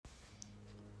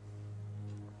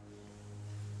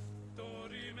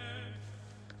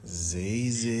Zay.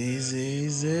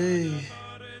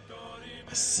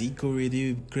 I see already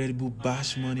incredible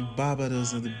Bash Money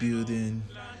Barbados in the building.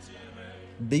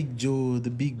 Big Joe, the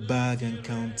big bag and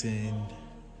counting.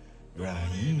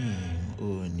 Rahim,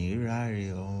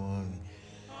 Onirari on.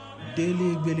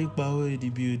 Daily Billy Power in the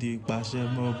building. Pasha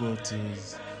more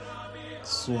bottles.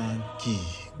 Swanky,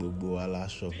 gbogbo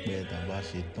aláṣọ pẹ́ tàbá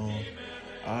ṣe tán.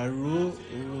 Aró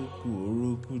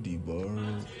orókù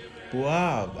dìbọ̀rún.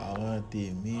 Poab àwọn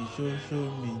tèmi social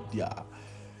media.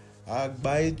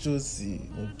 Àgbà HOC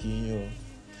mo kí yín o.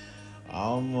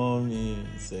 Àwọn ọmọ mi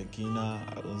Sekina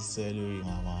ń ṣẹ́ lórí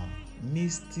màmá.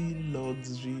 Misty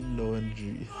Luxury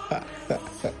Laundry.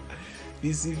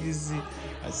 Bísí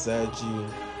Asaji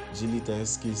Jilita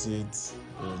Exquisite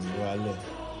Oníwálẹ̀.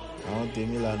 Àwọn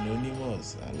tèmi la anonymous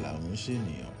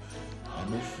àlàmúṣènìyàn. I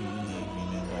no fit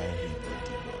remember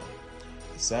everybody, but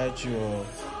aside you all,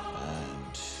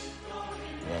 and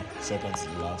second to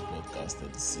the last podcast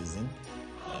of the season,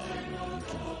 we'll be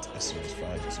looking at episode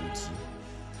 522.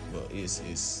 But it's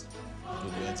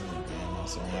gbogbo ẹni tí mo gbé ẹ máa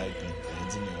san wiping, ẹni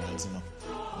tí mi rántí náà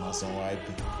máa san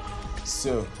wiping.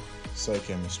 So, soil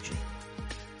chemistry.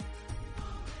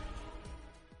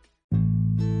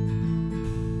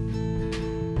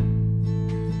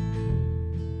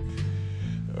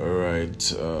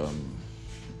 Alright,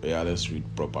 let's read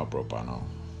proper now.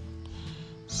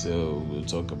 So we'll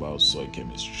talk about soil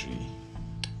chemistry.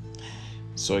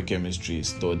 Soil chemistry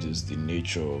studies the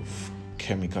nature of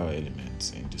chemical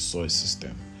elements in the soil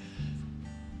system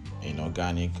in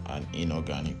organic and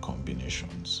inorganic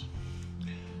combinations.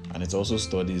 And it also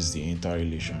studies the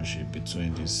interrelationship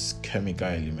between these chemical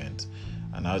elements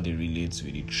and how they relate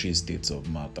with the three states of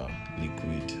matter: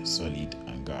 liquid, solid,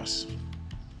 and gas.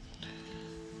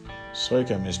 Soil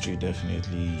chemistry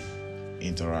definitely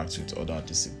interacts with other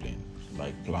disciplines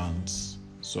like plants,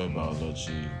 soil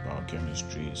biology,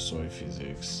 biochemistry, soil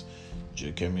physics,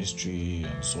 geochemistry,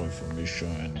 and soil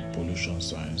formation, pollution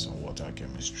science, and water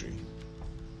chemistry.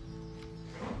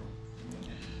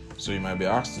 So you might be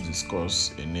asked to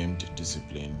discuss a named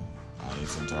discipline and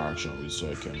its interaction with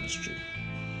soil chemistry.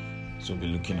 So we'll be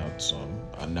looking at some,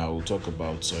 and now we'll talk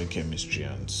about soil chemistry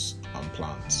and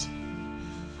plants.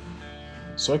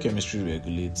 Soil chemistry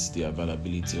regulates the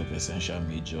availability of essential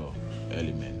major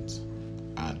elements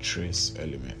and trace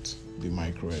elements, the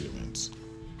microelements.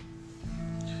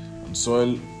 And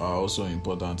soil are also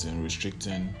important in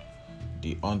restricting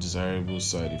the undesirable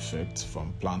side effects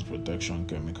from plant protection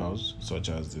chemicals such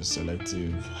as the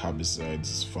selective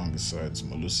herbicides, fungicides,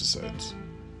 molluscicides.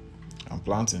 And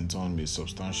plants in turn may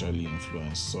substantially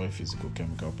influence soil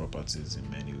physical-chemical properties in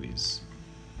many ways.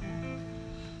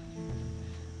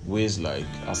 Ways like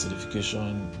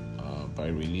acidification by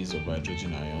release of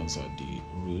hydrogen ions at the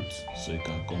root, so it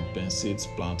can compensate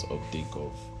plant uptake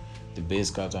of the base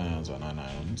cations and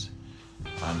anions,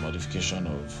 and modification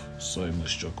of soil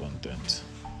moisture content.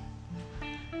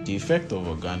 The effect of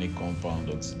organic compound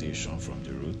oxidation from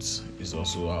the roots is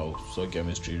also how soil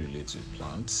chemistry relates with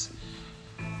plants.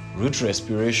 Root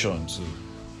respiration too,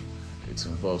 it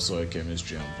involves soil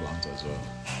chemistry and plant as well.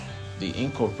 The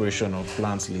incorporation of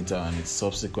plant litter and its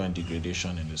subsequent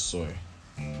degradation in the soil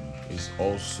is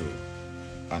also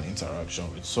an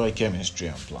interaction with soil chemistry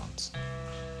and plants.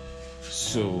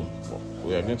 So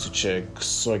we are going to check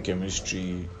soil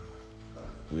chemistry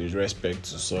with respect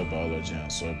to soil biology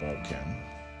and soil biochem.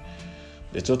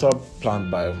 The total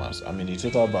biomass,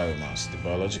 the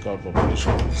biological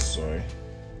population of the soil,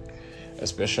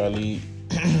 especially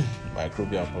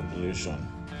microbial population,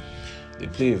 they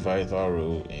play a vital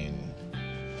role in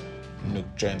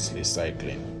nutrient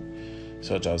recycling,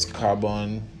 such as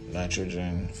carbon,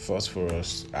 nitrogen,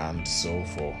 phosphorus, and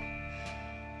sulfur.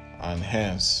 And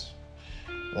hence,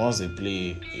 once they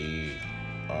play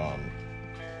a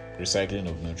recycling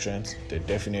of nutrients, they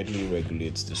definitely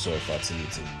regulate the soil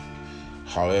fertility.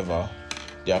 However,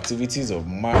 the activities of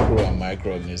macro and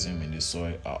microorganisms in the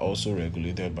soil are also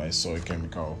regulated by soil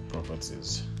chemical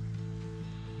properties.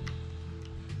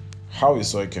 How is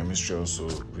soil chemistry also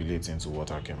relating to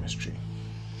water chemistry?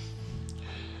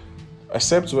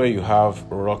 Except where you have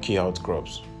rocky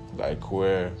outcrops, like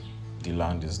where the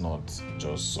land is not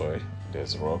just soil,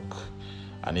 there's rock,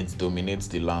 and it dominates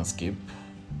the landscape,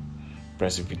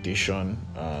 precipitation,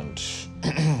 and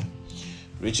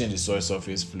reaching the soil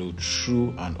surface fluid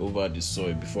through and over the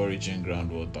soil before reaching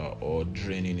groundwater or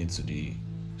draining into the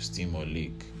stream or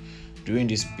lake. During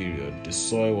this period, the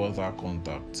soil-water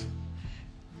contact,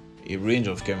 a range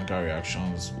of chemical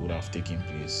reactions would have taken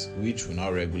place, which will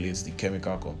now regulate the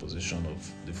chemical composition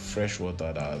of the fresh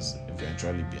water that has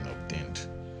eventually been obtained.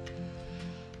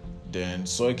 Then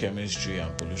soil chemistry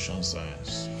and pollution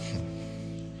science.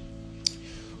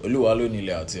 Oluwa ló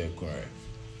nílẹ̀ àti ẹ̀kún rẹ̀.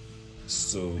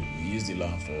 So we use the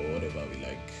land for whatever we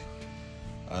like.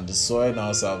 And the soil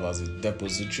now serves as a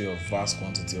depository of vast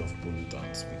quantity of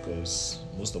pollutants because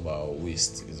most of our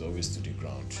waste is always to the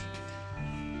ground.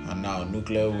 And now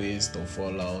nuclear waste or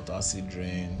fallout, acid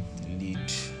rain,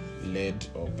 lead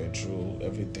or petrol,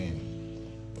 everything.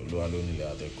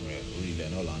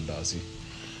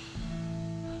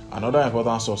 Another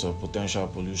important source of potential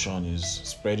pollution is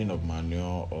spreading of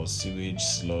manure or sewage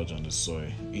sludge on the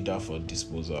soil, either for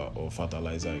disposal or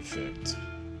fertilizer effect.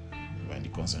 When the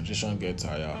concentration gets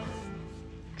higher,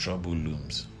 trouble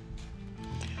looms.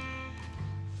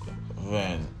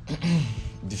 Then,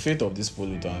 the fate of this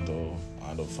pollutant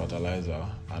and of fertilizer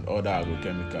and other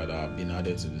agrochemicals that have been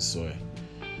added to the soil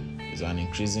is an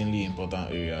increasingly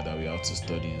important area that we have to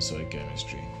study in soil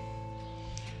chemistry.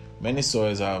 Many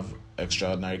soils have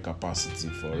extraordinary capacity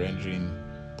for rendering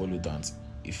pollutants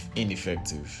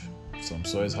ineffective. Some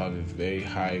soils have a very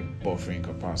high buffering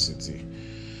capacity.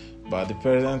 But at the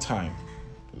present time,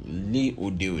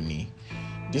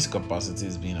 this capacity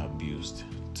is being abused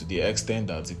to the extent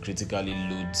that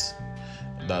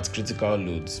critical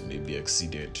loads may be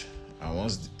exceeded. And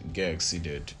once they get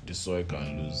exceeded, the soil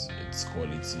can lose its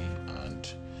quality and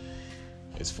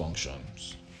its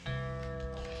functions.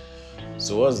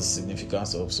 So what's the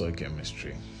significance of soil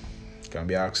chemistry? It can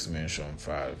be asked to mention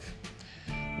 5.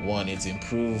 1, it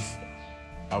improves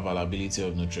availability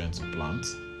of nutrients to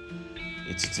plants.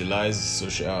 It utilizes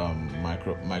social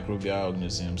microbial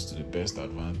organisms to the best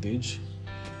advantage.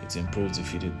 It improves the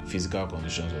physical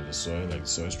conditions of the soil, like the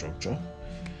soil structure.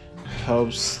 It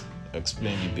helps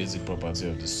explain the basic property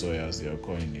of the soil as they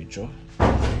occur in nature.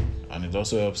 And it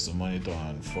also helps to monitor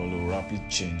and follow rapid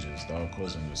changes that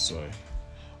occurs in the soil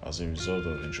as a result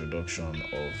of introduction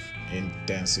of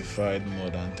intensified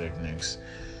modern techniques.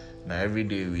 Now every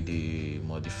day we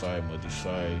modify,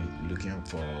 looking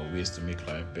for ways to make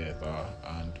life better,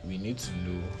 and we need to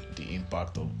know the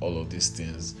impact of all of these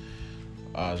things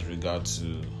as regards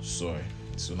to soil.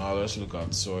 So now let's look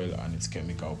at soil and its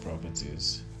chemical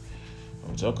properties.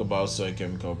 When we talk about soil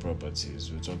chemical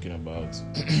properties, we're talking about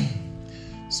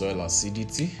soil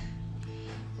acidity,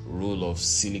 role of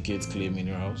silicate clay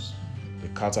minerals, the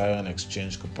cation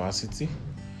exchange capacity,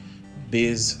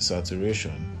 base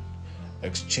saturation,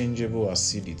 exchangeable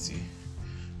acidity,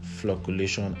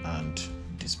 flocculation, and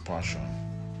dispersion.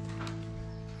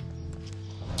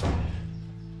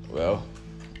 Well,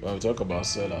 when we talk about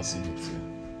soil acidity,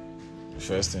 the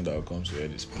first thing that will come to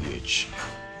head is pH.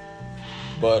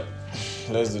 But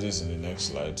let's do this in the next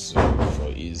slide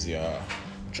for easier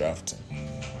drafting.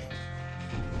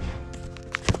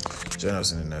 Join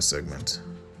us in the next segment.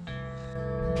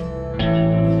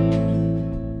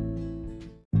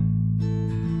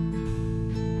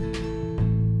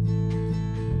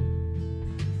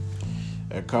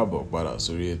 Ẹ káàbọ̀ padà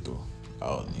sórí ètò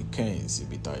àwọn ìkẹyìn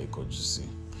síbi tá ìkọjú sí.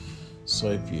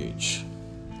 Soil pH.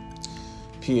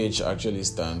 pH actually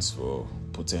stands for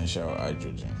potential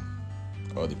hydrogen,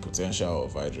 or the potential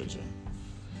of hydrogen,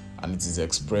 and it is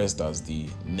expressed as the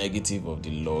negative of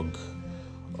the log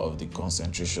of the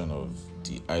concentration of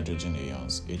the hydrogen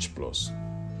ions H+.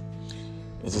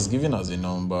 It is given as a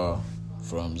number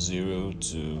from 0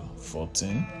 to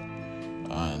 14,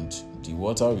 and the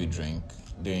water we drink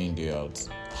day in, day out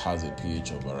has a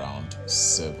pH of around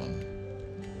 7.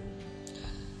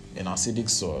 In acidic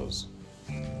soils,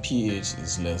 pH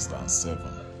is less than 7,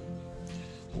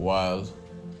 while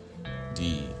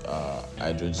the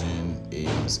hydrogen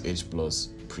ions H+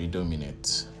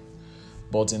 predominate.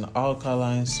 But in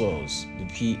alkaline soils, the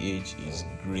pH is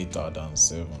greater than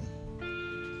 7,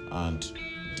 and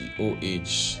the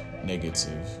OH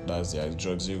negative, that's the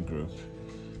hydroxyl group,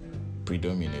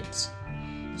 predominates.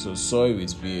 So soil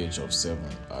with pH of 7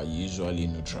 are usually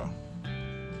neutral,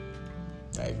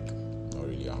 like not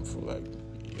really harmful, like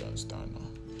you understand now.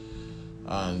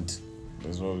 And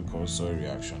there's what we call soil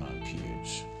reaction and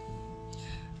pH.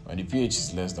 When the pH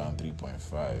is less than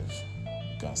 3.5,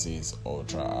 you can say it's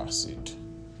ultra acid.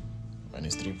 When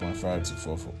it's 3.5 to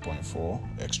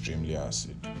 4.4, extremely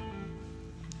acid.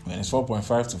 When it's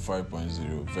 4.5 to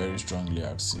 5.0, very strongly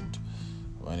acid.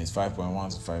 When it's 5.1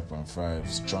 to 5.5,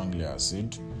 strongly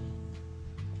acid.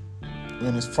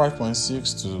 When it's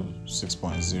 5.6 to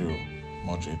 6.0,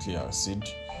 moderately acid.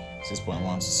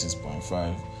 6.1 to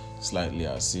 6.5, slightly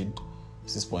acid.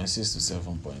 6.6 to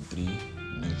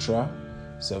 7.3, neutral.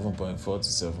 7.4 to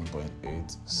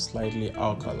 7.8, slightly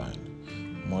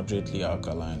alkaline. Moderately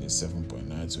alkaline is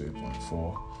 7.9 to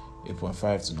 8.4.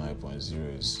 8.5 to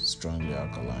 9.0 is strongly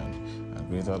alkaline, and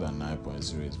greater than 9.0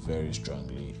 is very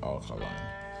strongly alkaline.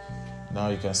 Now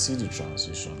you can see the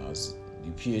transition as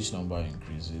the pH number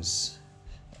increases,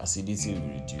 acidity will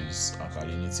reduce,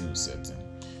 alkalinity will set in.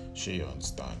 Sure you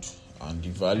understand. And the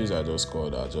values I just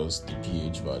called are just the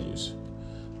pH values,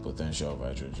 potential of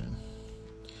hydrogen.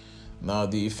 Now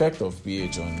the effect of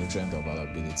pH on nutrient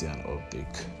availability and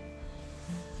uptake.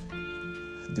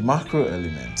 The macro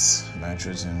elements,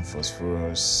 nitrogen,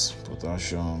 phosphorus,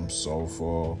 potassium,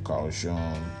 sulfur,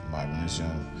 calcium,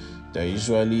 magnesium, they're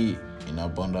usually in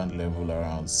abundant level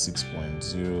around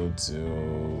 6.0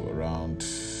 to around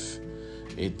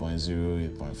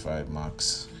 8.0, 8.5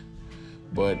 max.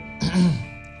 But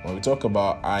when we talk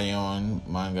about iron,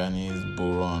 manganese,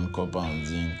 boron, copper, and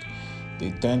zinc,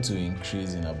 they tend to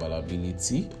increase in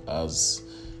availability as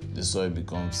the soil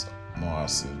becomes more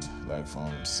acid, like from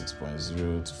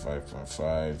 6.0 to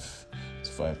 5.5 to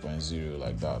 5.0,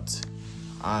 like that.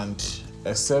 And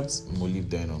except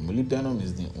molybdenum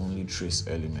is the only trace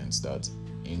element that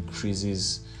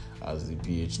increases as the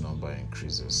pH number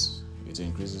increases. It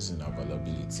increases in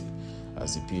availability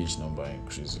as the pH number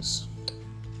increases.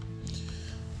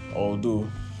 Although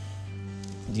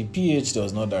the pH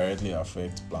does not directly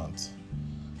affect plants,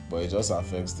 but it just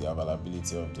affects the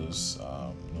availability of those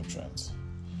nutrients.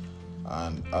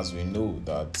 And as we know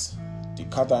that the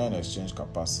cation exchange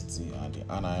capacity and the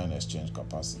anion exchange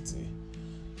capacity,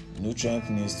 nutrient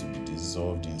needs to be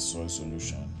dissolved in soil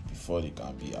solution before they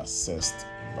can be accessed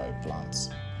by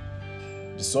plants.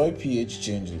 The soil pH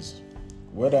changes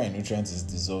whether a nutrient is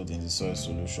dissolved in the soil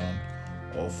solution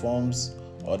or forms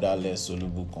other less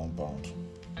soluble compound.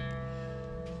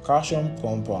 Calcium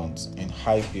compounds in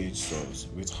high pH soils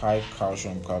with high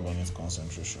calcium carbonate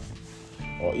concentration,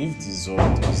 or if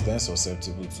dissolved, is then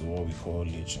susceptible to what we call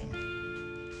leaching.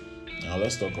 Now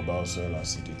let's talk about soil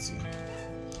acidity.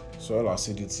 Soil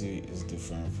acidity is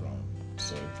different from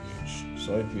soil pH.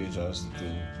 Soil pH has to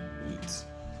do with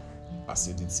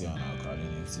acidity and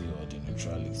alkalinity, or the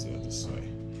neutrality of the soil.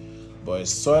 But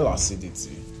soil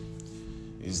acidity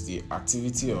is the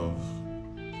activity of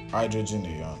hydrogen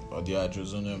ion, or the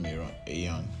hydrozonium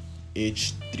ion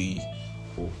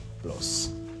H3O plus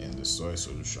in the soil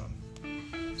solution.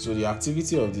 So the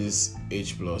activity of this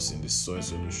H plus in the soil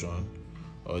solution,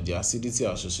 or the acidity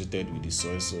associated with the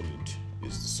soil solid,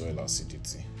 is the soil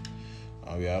acidity.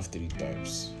 And we have three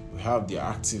types. We have the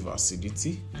active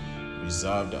acidity,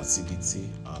 reserved acidity,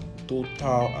 and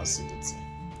total acidity.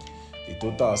 The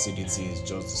total acidity is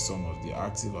just the sum of the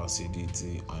active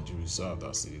acidity and the reserved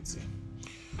acidity.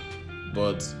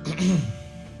 But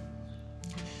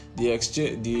the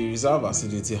reserved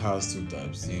acidity has two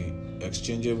types: the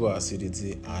exchangeable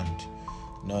acidity and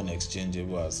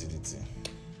non-exchangeable acidity.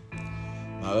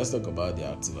 Now let's talk about the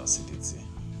active acidity.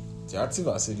 The active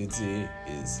acidity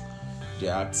is the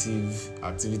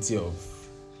activity of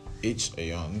H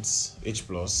ions, H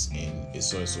plus, in a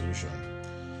soil solution.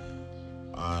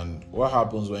 And what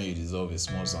happens when you dissolve a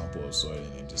small sample of soil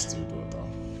in a distilled water?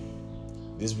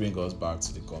 This brings us back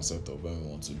to the concept of when we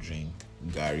want to drink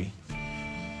gari.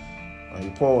 And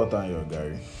you pour water in your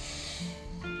gari,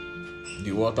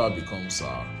 the water becomes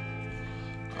sour.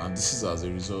 And this is as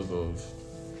a result of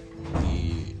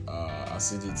the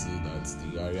acidity that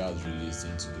the gari has released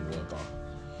into the water.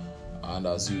 And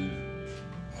as you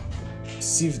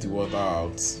sieve the water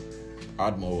out,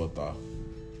 add more water,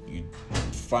 you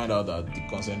find out that the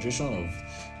concentration of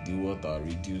the water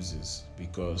reduces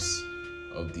because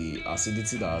of the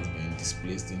acidity that has been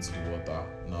displaced into the water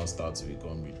now starts to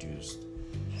become reduced.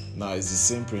 Now it's the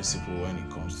same principle when it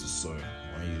comes to soil.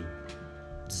 When you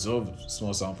dissolve a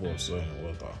small sample of soil in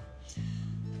water,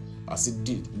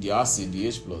 the acid, the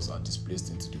H plus, are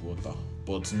displaced into the water,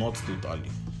 but not totally.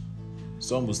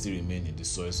 Some will still remain in the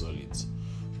soil solids,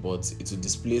 but it will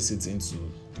displace it into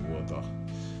the water.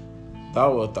 That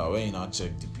water, when you now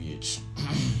check the pH,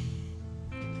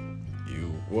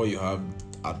 what you have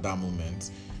at that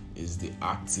moment is the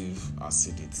active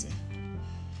acidity,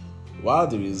 while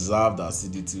the reserved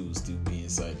acidity will still be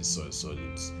inside the soil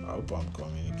solids. I hope I'm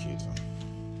communicating.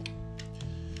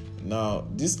 Now,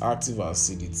 this active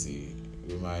acidity,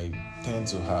 we might tend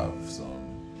to have some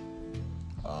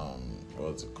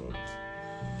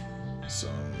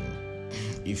some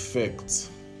effects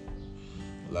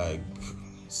like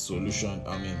suspension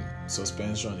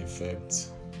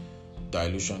effect,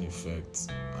 dilution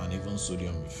effect, and even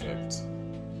sodium effect,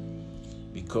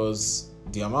 because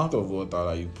the amount of water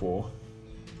that you pour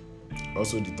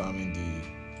also determines the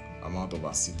amount of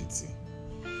acidity.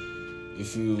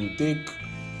 If you take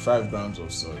 5 grams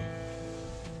of soil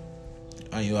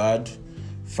and you add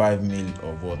 5 ml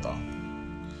of water,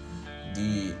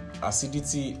 the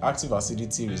active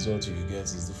acidity result you get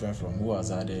is different from who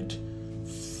has added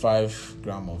 5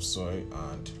 grams of soil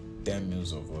and 10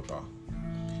 mils of water.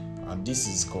 And this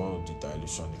is called the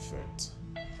dilution effect.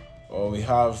 Or we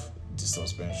have the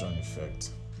suspension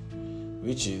effect,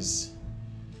 which is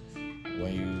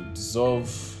when you dissolve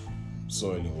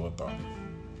soil in water,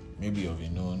 maybe of a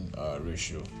known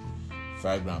ratio,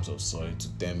 5 grams of soil to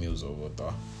 10 mils of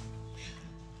water.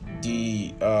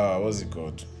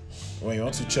 When you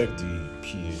want to check the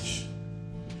pH,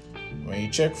 when you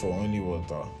check for only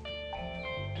water,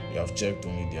 you have checked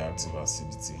only the active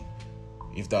acidity.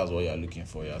 If that's what you're looking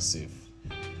for, you're safe.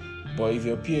 But if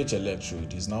your pH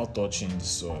electrode is now touching the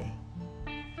soil,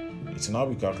 it will now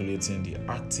be calculating the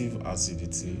active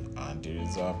acidity and the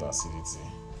reserved acidity.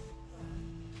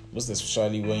 Most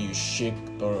especially when you shake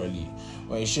thoroughly.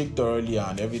 When you shake thoroughly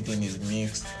and everything is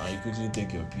mixed and you quickly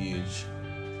take your pH,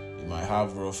 you might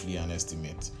have roughly an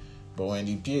estimate. But when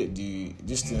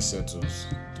this thing settles,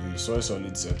 the soil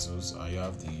solid settles, and you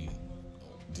have the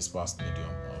dispersed medium,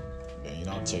 then you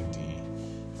now check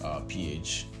the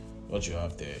pH. What you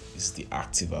have there is the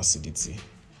active acidity.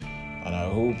 And I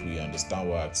hope we understand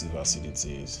what active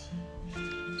acidity is.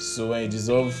 So when you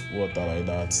dissolve water like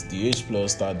that, the H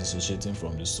plus starts dissociating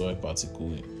from the soil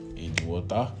particle in the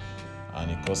water,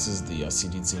 and it causes the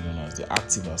acidity known as the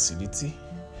active acidity.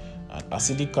 And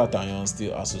acidic cations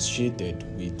still associated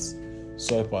with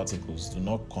soil particles do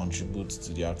not contribute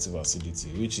to the active acidity,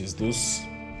 which is those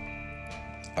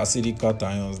acidic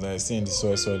cations that I see in the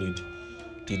soil solid,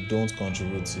 they don't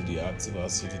contribute to the active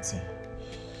acidity.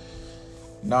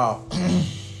 Now,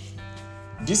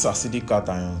 these acidic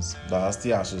cations that are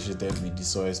still associated with the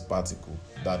soil particle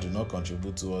that do not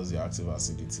contribute towards the active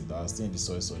acidity, that are still in the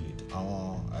soil solid,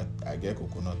 I get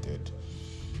coconut head.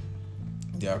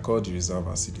 They are called the reserve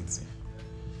acidity.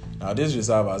 Now, this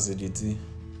reserve acidity,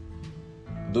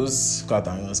 those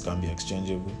cations can be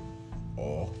exchangeable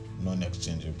or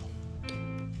non-exchangeable.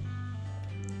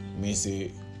 May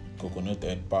say coconut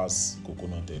head pass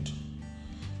coconut head.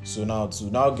 So now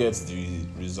to get the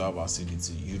reserve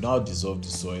acidity, you now dissolve the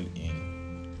soil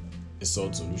in a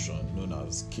salt solution known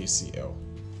as KCl,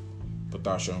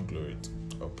 potassium chloride,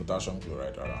 or potassium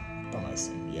chloride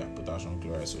potassium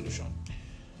chloride solution,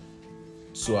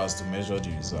 so as to measure the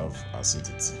reserve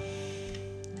acidity.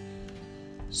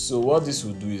 So what this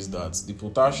will do is that the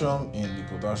potassium in the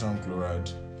potassium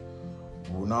chloride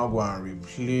will now go and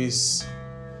replace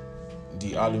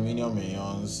the aluminium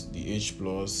ions, the H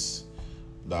plus,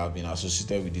 that have been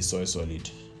associated with the soil solid.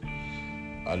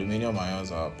 Aluminium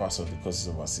ions are part of the causes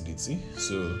of acidity.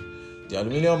 So the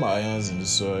aluminium ions in the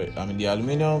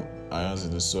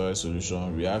soil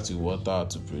solution react with water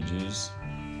to produce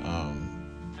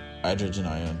hydrogen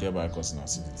ion, thereby causing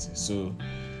acidity. So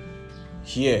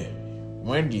here,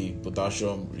 when the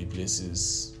potassium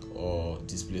replaces or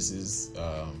displaces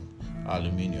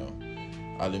aluminium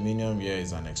here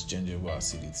is an exchangeable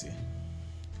acidity.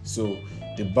 So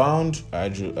the bound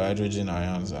hydrogen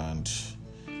ions and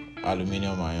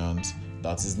aluminium ions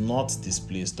that is not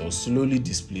displaced or slowly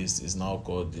displaced is now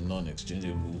called the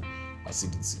non-exchangeable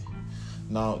acidity.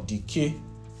 Now the K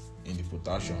in the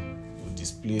potassium will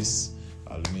displace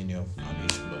aluminium and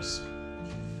H plus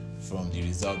from the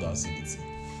reserved acidity.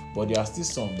 But there are still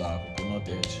some that are coconut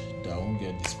head that won't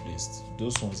get displaced.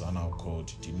 Those ones are now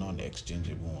called the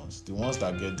non-exchangeable ones. The ones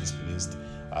that get displaced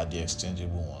are the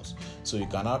exchangeable ones. So you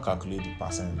can now calculate the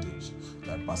percentage,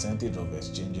 like percentage of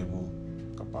exchangeable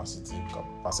capacity,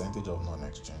 percentage of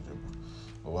non-exchangeable.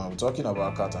 But when we're talking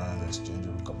about cation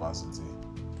exchangeable capacity,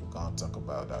 we can't talk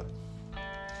about that.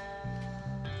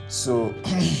 So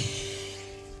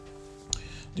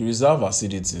the reserve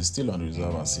acidity is still on the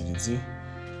reserve acidity.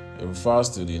 It refers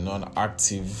to the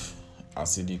non-active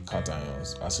acidic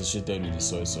cations associated with the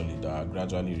soil solid that are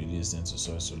gradually released into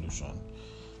soil solution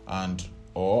and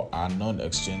or are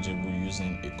non-exchangeable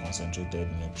using a concentrated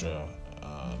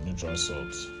neutral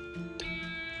salt.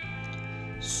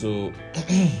 So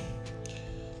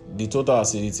the total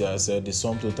acidity, I said, the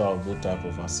sum total of both types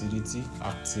of acidity,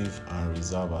 active and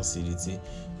reserve acidity,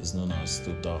 is known as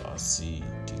total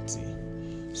acidity.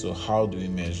 So how do we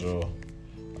measure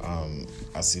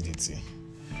acidity?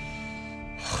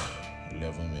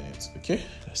 11 minutes. Okay,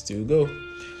 let's still go.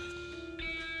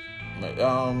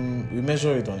 We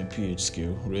measure it on a pH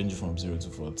scale ranging from 0 to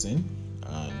 14,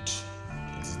 and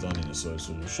it is done in a soil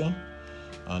solution.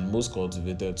 And most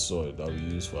cultivated soil that we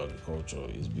use for agriculture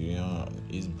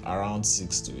is around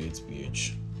 6 to 8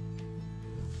 pH.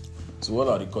 So what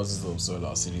are the causes of soil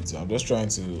acidity? I'm just trying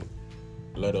to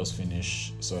let us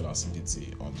finish soil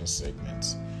acidity on this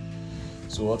segment.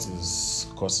 So what is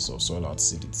causes of soil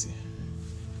acidity?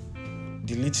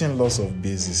 the leaching loss of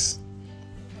bases.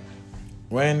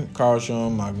 When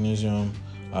calcium, magnesium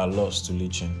are lost to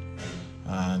leaching,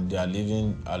 and they are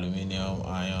leaving aluminium,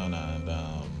 iron, and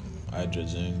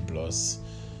hydrogen plus,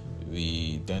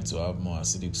 we tend to have more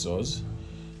acidic soils.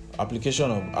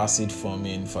 Application of acid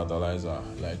forming fertilizer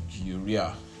like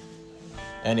urea,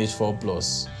 NH4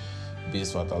 plus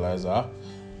based fertilizer.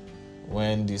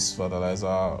 When this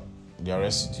fertilizer, their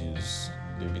residues,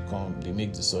 they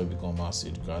make the soil become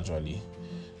acid gradually.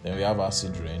 Then we have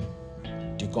acid rain,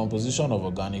 decomposition of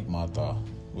organic matter,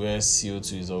 where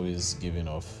CO2 is always given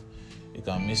off. It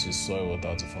can mix with soil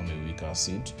water to form a weak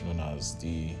acid known as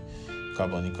the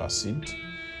carbonic acid.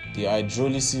 The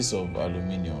hydrolysis of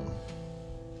aluminium.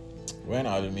 When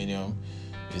aluminium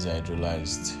is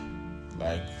hydrolyzed,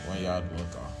 like when you add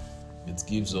water, it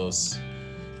gives off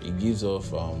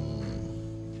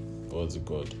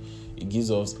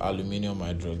aluminium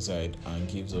hydroxide and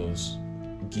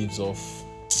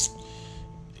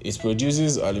it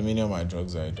produces aluminium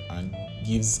hydroxide and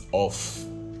gives off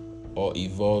or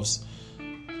evolves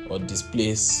or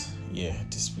displace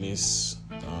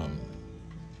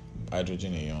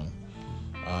hydrogen ion,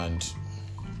 and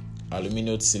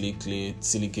aluminum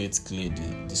silicate clay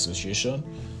dissociation,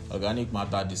 organic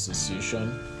matter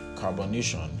dissociation,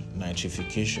 carbonation,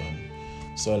 nitrification,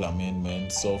 soil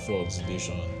amendment, sulfur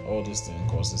oxidation. All these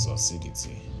things causes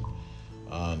acidity.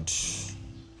 And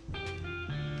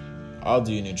how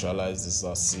do you neutralize this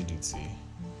acidity?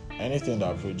 Anything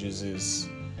that produces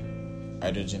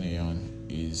hydrogen ion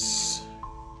is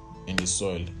in the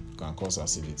soil can cause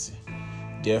acidity.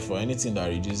 Therefore, anything that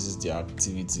reduces the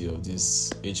activity of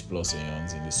these H plus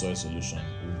ions in the soil solution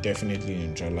will definitely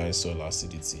neutralize soil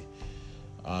acidity.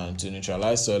 And to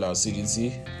neutralize soil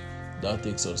acidity, that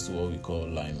takes us to what we call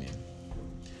liming.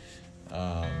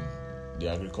 The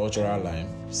agricultural lime,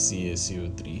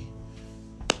 CaCO3,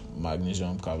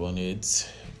 magnesium carbonate,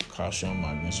 calcium,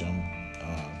 magnesium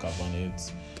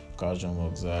carbonate, calcium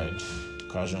oxide,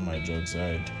 calcium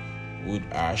hydroxide, wood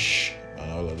ash,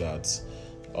 and all of that.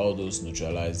 All those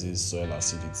neutralizes soil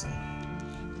acidity.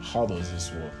 How does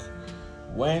this work?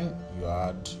 When you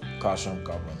add calcium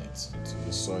carbonate to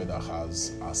the soil that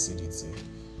has acidity,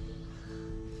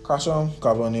 calcium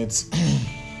carbonate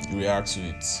reacts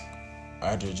with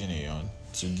hydrogen ion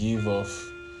to give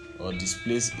off or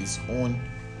displace its own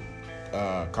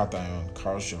cation,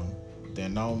 calcium,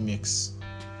 then now mix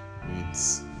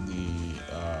with the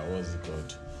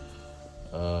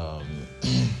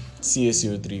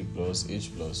CaCO3 plus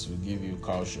H plus will give you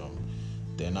calcium,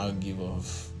 then now give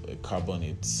off a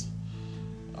carbonate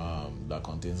that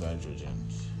contains hydrogen.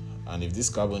 And if this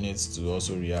carbonate to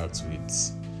also react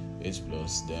with H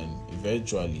plus, then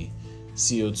eventually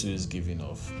CO2 is given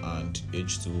off and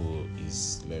H2O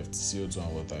is left. CO2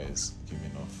 and water is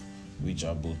given off, which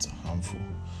are both harmful.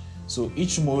 So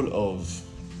each mole of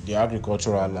the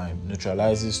agricultural lime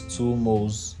neutralizes 2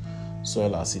 moles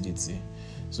soil acidity.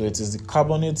 So it is the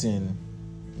carbonate in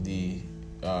the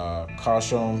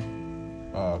calcium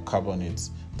carbonate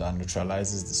that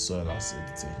neutralizes the soil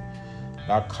acidity.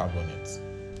 That carbonate,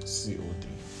 CO3,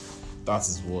 that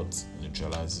is what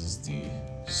neutralizes the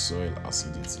soil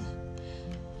acidity.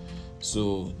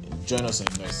 So join us in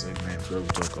the next segment where we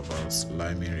talk about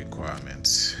liming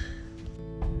requirements.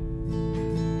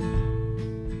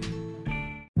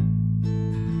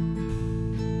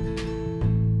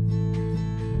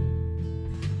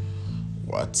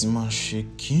 Watima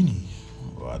Shekini,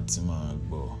 Watima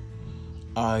Agbo.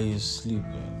 Are you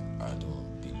sleeping? I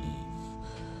don't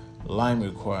believe. Lime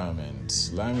requirement.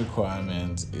 Lime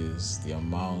requirement is the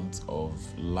amount of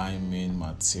liming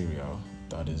material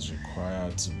that is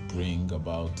required to bring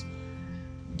about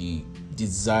the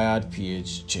desired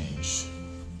pH change.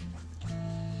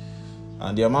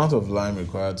 And the amount of lime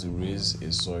required to raise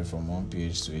a soil from 1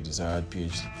 pH to a desired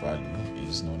pH value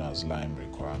is known as lime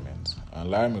requirement. And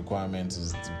lime requirement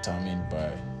is determined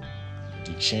by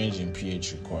the change in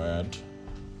pH required.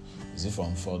 Is it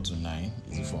from 4 to 9?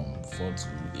 Is it from 4 to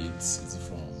 8? Is it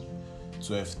from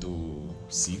 12 to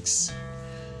 6?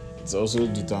 It's also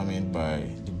determined by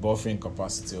the buffering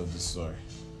capacity of the soil.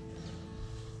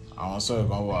 Àwọn soil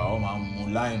kan wà ó máa mú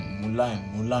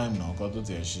lime náà kó tó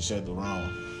tiẹ̀ ṣiṣẹ́ tó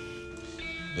rán.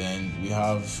 Then we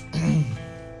have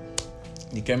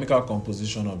the chemical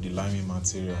composition of the liming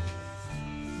material.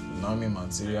 The liming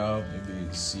material, maybe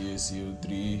it's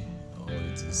CaCO3, or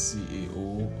it is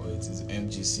CaO, or it is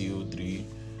MgCO3.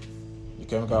 The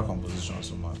chemical composition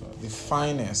also matters. The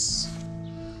fineness,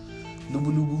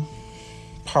 lubu,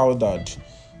 powdered,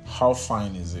 how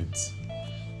fine is it?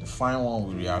 The fine one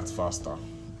will react faster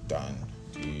than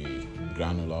the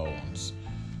granular ones.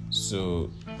 So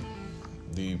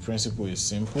the principle is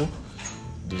simple.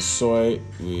 The soil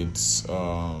with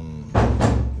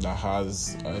that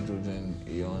has hydrogen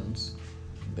ions,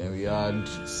 then we add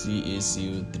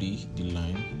CaCO3, the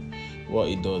lime. What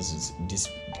it does is this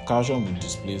calcium will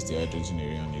displace the hydrogen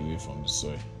ion away from the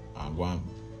soil and go and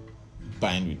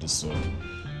bind with the soil.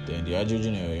 Then the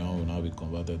hydrogen ion will now be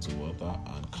converted to water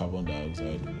and carbon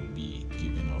dioxide will be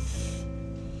given off.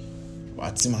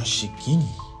 Watima shikini,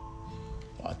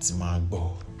 watima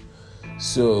gbo.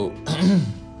 So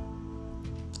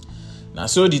now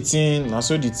so the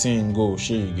thing go,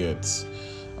 share you get.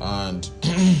 And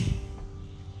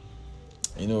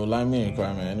liming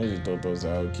requirement, I know they taught us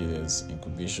that okay, there's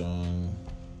incubation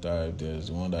type, there's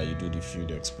the one that you do the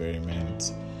field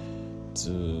experiment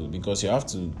because you have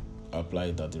to apply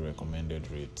it at the recommended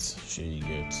rate, share you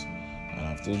get. And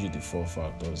I've told you the 4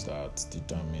 factors that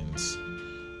determines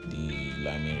the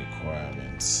liming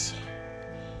requirements.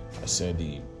 I said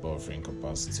the buffering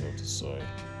capacity of the soil,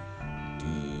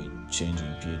 the change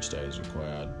in pH that is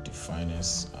required, the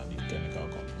fineness, and the chemical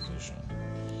composition.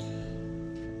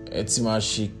 Etima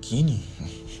shikini.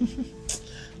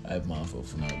 I have man for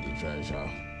now they try sha.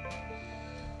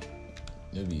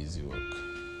 No be easy work.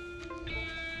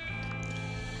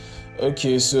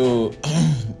 Okay, so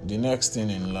the next thing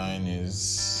in line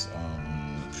is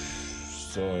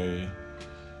soil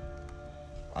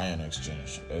ion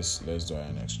exchange. Let's do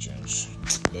ion exchange.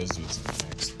 Let's do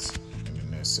it in the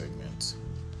next segment.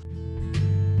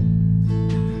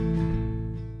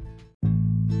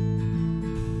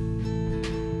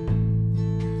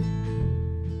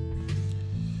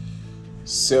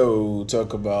 So we'll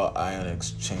talk about ion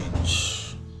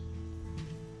exchange.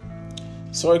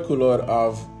 Soil colloid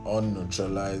have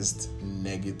unneutralized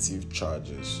negative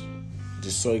charges. The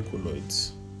soil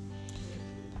colloids,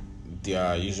 they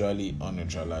are usually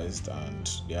unneutralized and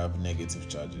they have negative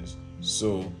charges.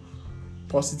 So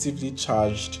positively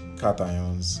charged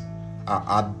cations are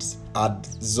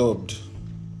adsorbed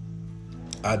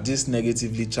at this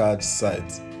negatively charged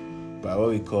site by what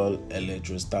we call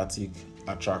electrostatic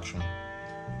attraction.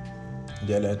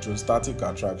 The electrostatic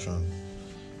attraction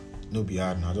no be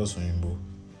hard, na just rainbow.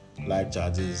 Like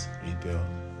charges repel,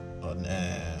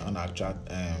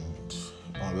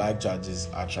 unlike charges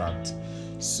attract.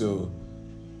 So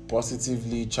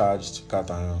positively charged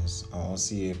cations are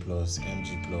Ca plus,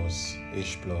 Mg plus,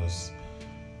 H plus.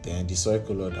 Then the soil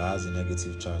colloid that has a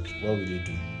negative charge, what will they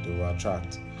do? They will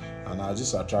attract. And at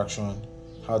this attraction,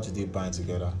 how do they bind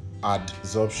together?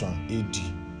 Adsorption, AD,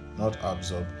 not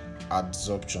absorb,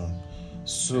 adsorption.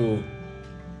 So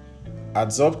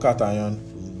adsorbed cation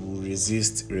will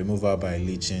resist removal by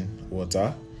leaching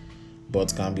water,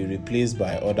 but can be replaced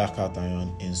by other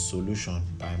cation in solution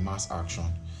by mass action.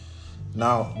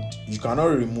 Now, you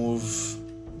cannot remove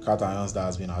cations that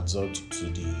has been adsorbed to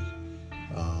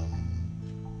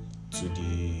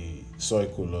the soil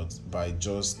colloid by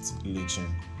just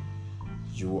leaching.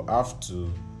 You will have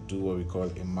to do what we call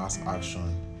a mass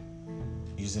action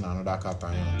using another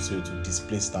cation, so it will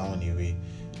displace that one away.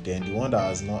 Then the one that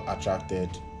has not attracted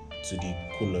to the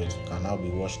colloid can now be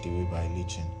washed away by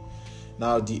leaching.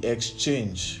 Now the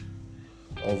exchange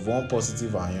of one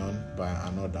positive ion by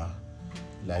another,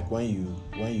 like when you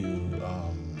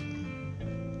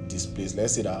displace,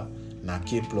 let's say that na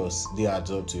K plus they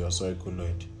adsorb to your soil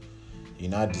colloid, you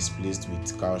now displaced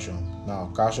with calcium.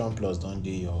 Now calcium plus don't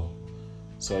dey your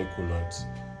soil colloid,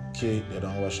 K they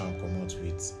don't wash and come out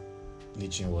with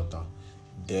leaching water.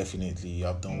 Definitely you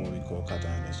have done what we call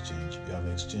cation exchange. You have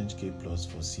exchanged K plus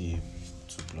for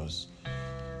Ca2 plus.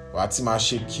 Watima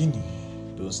shekini,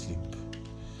 don't sleep.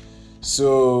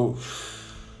 So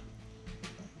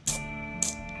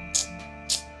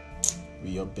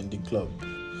we up in the club,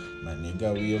 my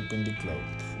nigga. We up in the club.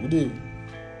 Who did?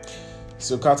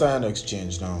 So cation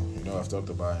exchange now. I've talked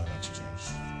about ion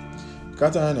exchange.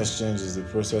 Cation exchange is the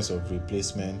process of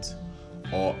replacement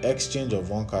or exchange of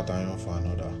one cation for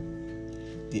another.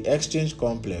 The exchange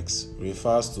complex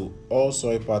refers to all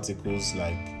soil particles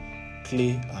like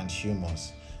clay and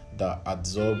humus that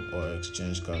adsorb or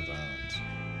exchange cations.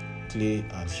 Clay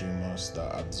and humus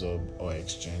that adsorb or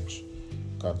exchange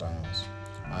cations.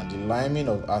 And the liming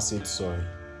of acid soil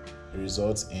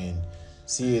results in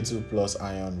Ca2 plus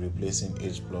ion replacing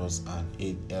H plus and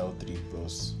Al3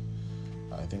 plus.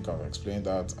 I think I've explained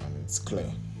that and it's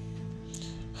clear.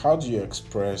 How do you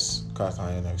express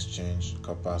cation exchange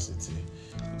capacity?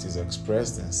 It is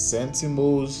expressed in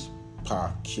centimoles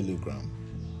per kilogram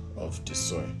of the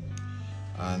soil.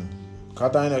 And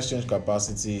cation exchange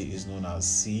capacity is known as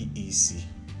CEC,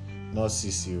 not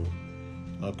CCO,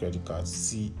 not credit card,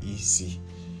 CEC.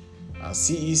 And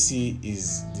CEC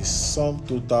is the sum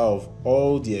total of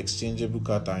all the exchangeable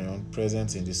cation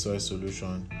present in the soil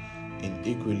solution in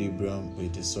equilibrium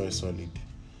with the soil solid.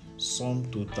 Sum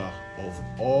total of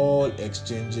all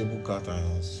exchangeable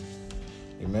cations.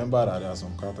 Remember that there are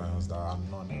some cations that are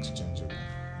non-exchangeable.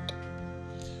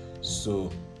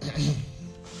 So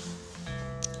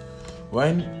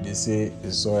when they say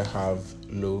the soil have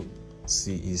low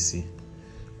CEC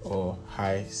or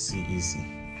high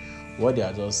CEC, what they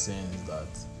are just saying is that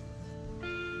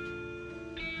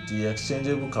the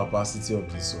exchangeable capacity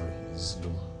of the soil is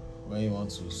low. When you want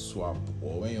to swap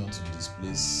or when you want to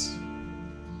displace,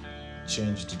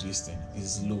 change the distance,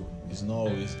 is low. It's not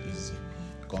always easy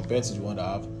compared to the one that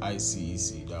have high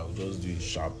CEC that will just do it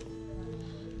sharp.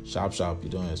 You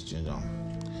don't exchange them.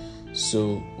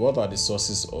 So what are the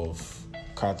sources of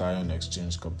cation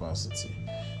exchange capacity?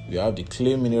 We have the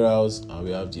clay minerals and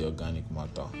we have the organic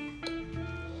matter.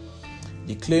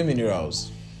 The clay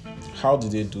minerals, how do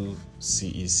they do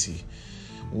CEC?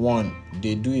 One,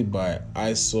 they do it by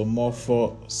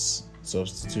isomorphous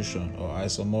substitution or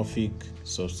isomorphic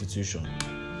substitution,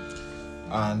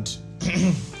 and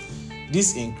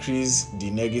this increases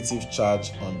the negative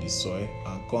charge on the soil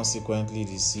and consequently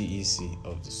the CEC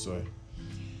of the soil.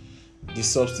 The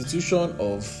substitution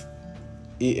of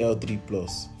Al3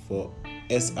 plus for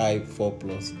Si4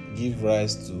 plus give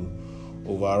rise to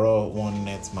overall one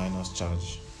net minus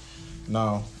charge.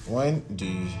 Now, when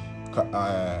the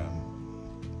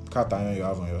cation you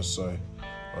have on your soil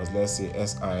was, let's say,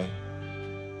 Si4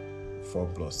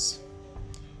 plus,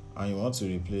 and you want to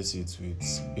replace it with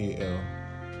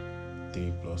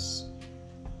Al3 plus,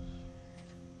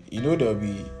 you know there'll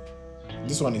be,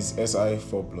 this one is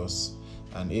Si4 plus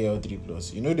and Al3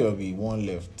 plus, you know there'll be one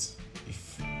left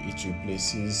if it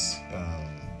replaces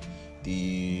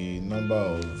the number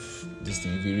of this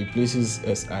thing, if it replaces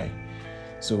Si.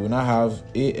 So we now have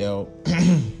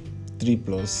Al3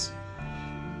 plus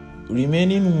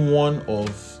remaining one of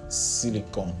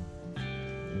silicon.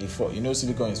 The 4,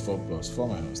 silicon is 4 plus 4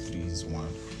 minus 3 is 1.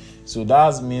 So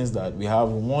that means that we have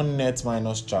one net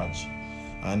minus charge,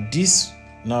 and this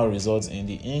now results in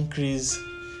the increase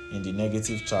in the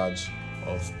negative charge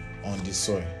on the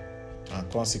soil and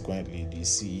consequently the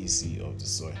CEC of the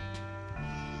soil.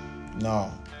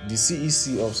 Now, the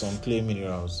CEC of some clay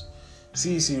minerals,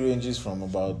 CEC ranges from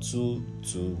about 2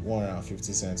 to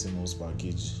 150 centimoles per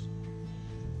kg.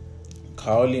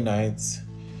 Kaolinite,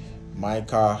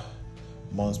 mica,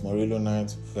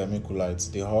 montmorillonite,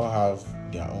 vermiculite, they all have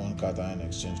their own cation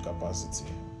exchange capacity.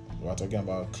 We're talking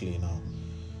about clay now.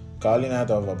 Kaolinite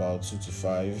have about 2 to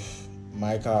 5,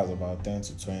 mica has about 10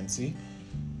 to 20,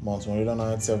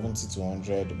 montmorillonite 70 to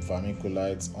 100,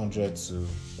 vermiculite 100 to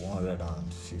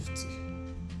 150.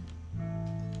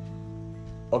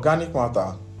 Organic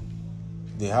matter,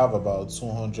 they have about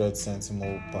 200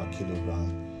 centimole per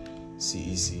kilogram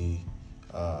CEC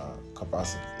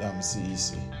capacity.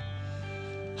 CEC.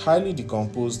 Highly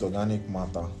decomposed organic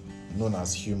matter, known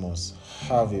as humus,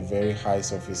 have a very high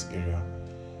surface area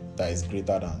that is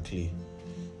greater than clay.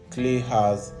 Clay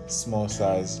has small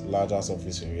size, larger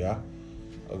surface area.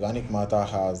 Organic matter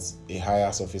has a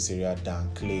higher surface area than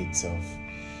clay itself.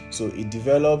 So it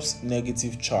develops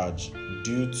negative charge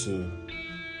due to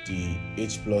the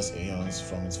H plus ions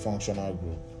from its functional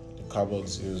group, the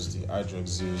carboxyls, the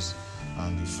hydroxyls,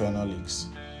 and the phenolics.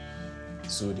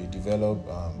 So they develop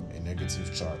a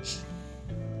negative charge.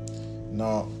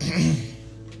 Now,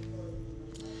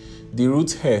 the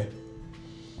root hair.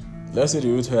 Let's say the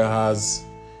root hair has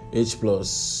H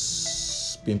plus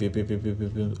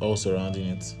all surrounding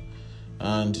it,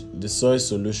 and the soil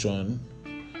solution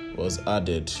was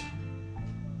added,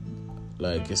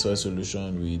 like a soil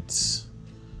solution with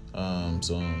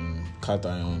some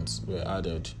cations were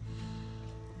added.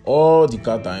 All the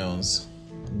cations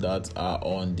that are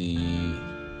on the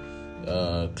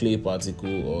clay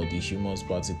particle or the humus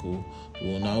particle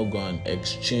will now go and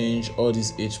exchange all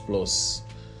these H plus.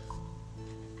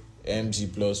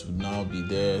 Mg plus would now be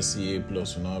there, Ca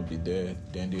plus will now be there.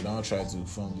 Then they now try to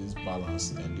form this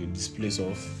balance and they displace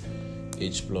off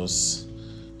H plus.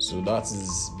 So that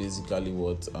is basically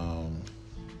what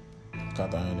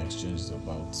cation exchange is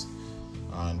about.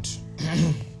 And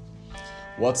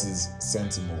what is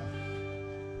centimole?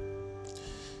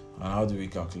 And how do we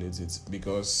calculate it?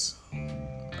 Because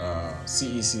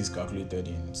CEC is calculated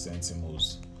in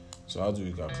centimoles. So how do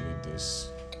we calculate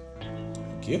this?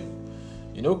 Okay.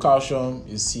 Calcium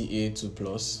is Ca2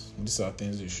 plus. These are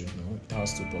things you should know. It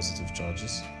has 2 positive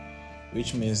charges,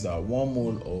 which means that 1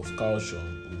 mole of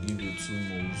calcium will give you 2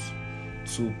 moles,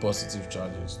 2 positive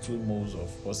charges, 2 moles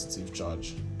of positive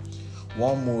charge.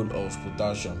 1 mole of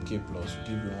potassium K plus will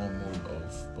give you 1 mole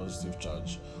of positive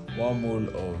charge. 1 mole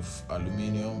of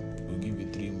aluminium will give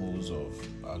you 3 moles of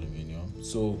aluminium.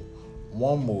 So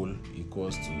 1 mole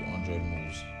equals to 100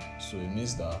 moles. So it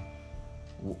means that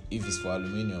if it's for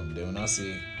aluminium, they will not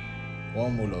say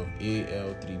 1 mole of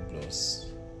Al3 plus.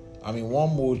 1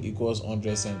 mole equals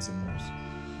 100 centimoles.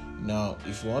 Now,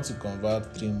 if you want to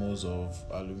convert 3 moles of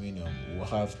aluminium, we'll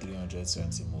have 300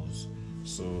 centimoles.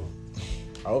 So,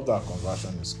 I hope that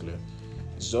conversion is clear.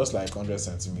 It's just like 100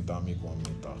 centimeter make 1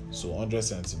 meter. So, 100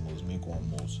 centimoles make 1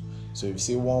 moles. So, if you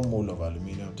say 1 mole of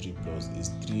aluminium 3 plus is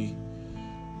 3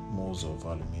 moles of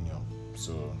aluminium.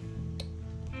 So,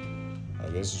 I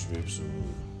guess you should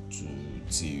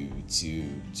be able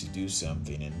to do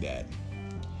something in that.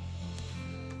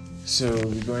 So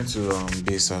we're going to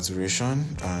base saturation,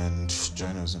 and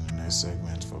join us in the next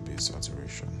segment for base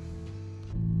saturation.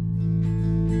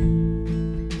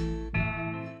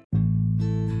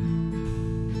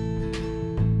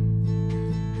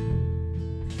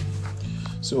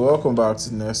 So welcome back to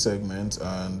the next segment,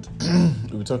 and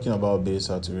we'll be talking about base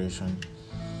saturation.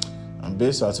 And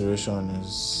base saturation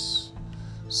is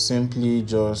simply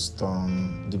just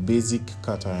the basic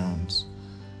cations,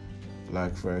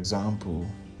 like for example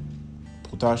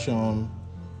potassium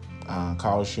and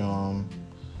calcium.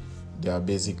 They are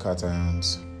basic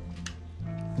cations.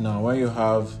 Now when you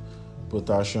have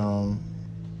potassium,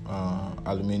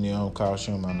 aluminium,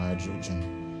 calcium and hydrogen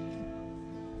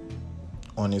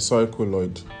on a soil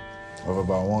colloid of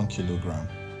about 1 kilogram,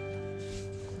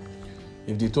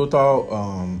 if the total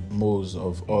centimoles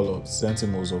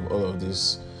of all of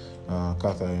these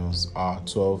cations are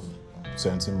 12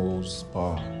 centimoles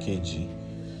per kg,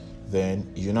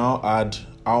 then you now add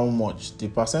how much the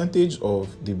percentage of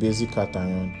the basic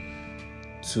cation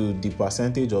to the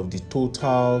percentage of the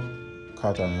total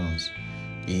cations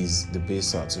is the base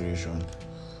saturation.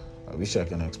 I wish I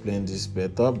can explain this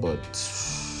better, but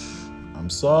I'm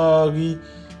sorry.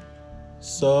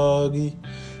 So,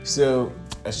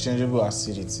 exchangeable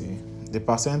acidity, the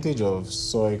percentage of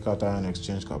soil cation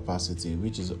exchange capacity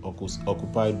which is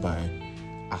occupied by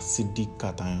acidic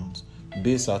cations.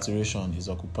 Base saturation is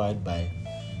occupied by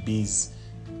base,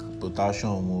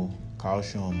 potassium,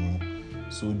 calcium,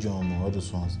 sodium, all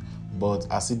those ones. But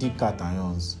acidic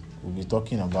cations, we'll be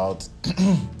talking about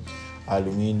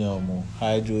aluminium,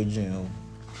 hydrogen,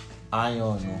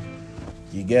 iron.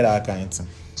 You get that kind of thing.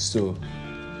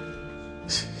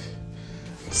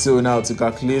 So now to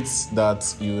calculate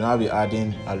that, you will now be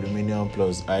adding aluminium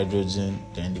plus hydrogen,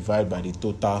 then divide by the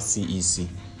total CEC.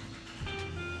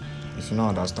 If you don't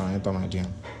understand, enter my DM.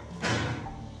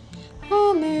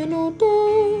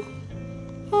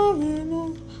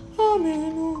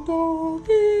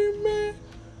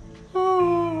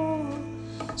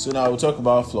 So now we'll talk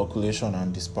about flocculation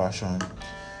and dispersion.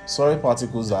 Soil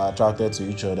particles that are attracted to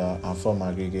each other and form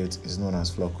aggregate is known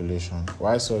as flocculation,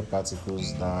 while soil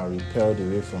particles that are repelled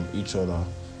away from each other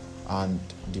and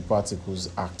the particles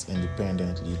act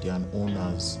independently, they are known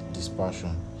as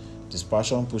dispersion.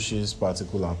 Dispersion pushes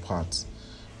particles apart.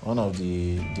 One of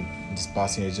the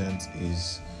dispersing agents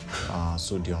is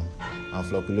sodium, and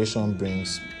flocculation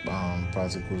brings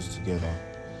particles together.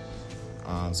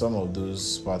 And some of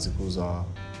those particles are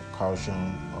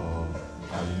calcium or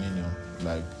aluminium,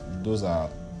 like those are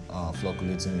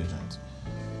flocculating agents.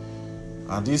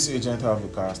 And these agents have the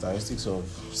characteristics of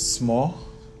small,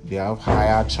 they have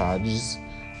higher charges,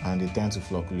 and they tend to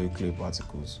flocculate clay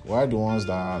particles, while the ones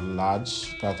that are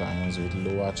large cations with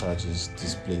lower charges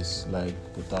displace, like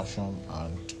potassium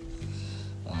and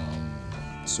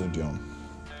sodium.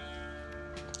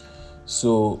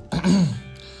 So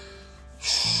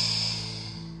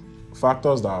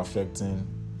factors that are affecting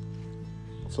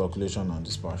flocculation and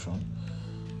dispersion: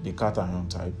 the cation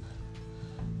type,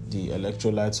 the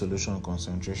electrolyte solution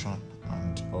concentration,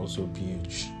 and also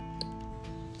pH.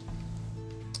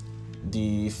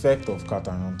 The effect of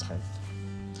cation type: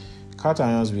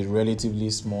 cations with relatively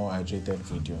small hydrated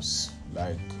radius,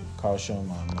 like calcium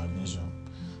and magnesium,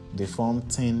 they form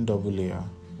thin double layer.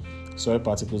 Soil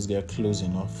particles get close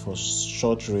enough for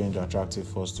short-range attractive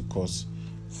force to cause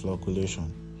flocculation.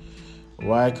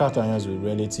 While cations with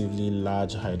relatively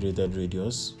large hydrated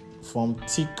radius form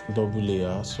thick double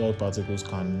layer, soil particles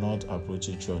cannot approach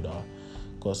each other,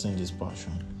 causing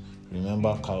dispersion.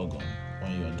 Remember Calgon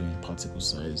when you are doing particle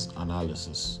size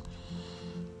analysis.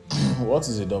 What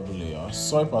is a double layer?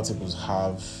 Soil particles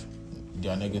they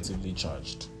are negatively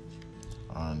charged,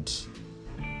 and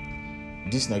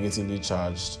this negatively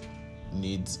charged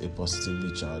needs a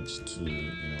positively charged to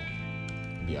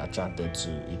be attracted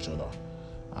to each other,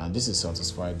 and this is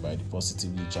satisfied by the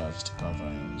positively charged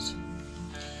cations.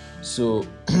 So,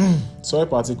 soil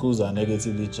particles are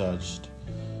negatively charged.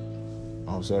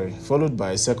 Followed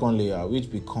by a second layer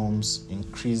which becomes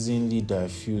increasingly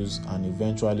diffuse and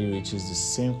eventually reaches the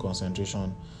same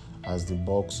concentration as the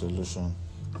bulk solution.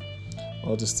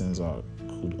 All these things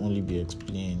could only be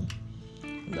explained,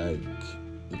 like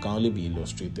it can only be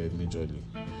illustrated majorly,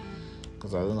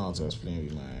 because I don't know how to explain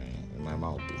with my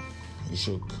mouth. It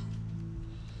shook.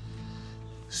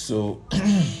 So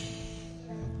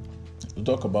we'll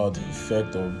talk about the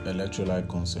effect of electrolyte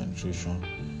concentration.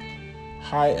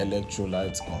 High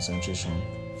electrolyte concentration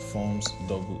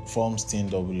forms thin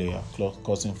double layer,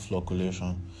 causing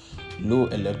flocculation. Low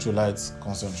electrolyte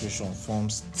concentration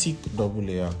forms thick double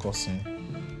layer, causing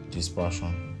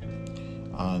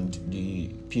dispersion. And the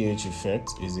pH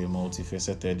effect is a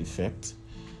multifaceted effect,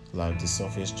 like the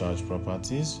surface charge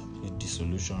properties, the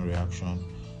dissolution reaction,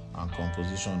 and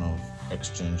composition of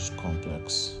exchange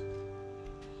complex.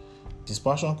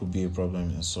 Dispersion could be a problem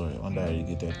in soil under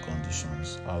irrigated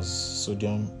conditions, as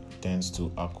sodium tends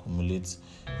to accumulate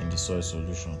in the soil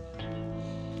solution.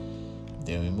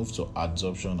 Then we move to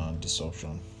adsorption and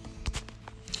desorption.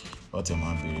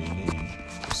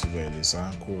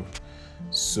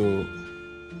 So,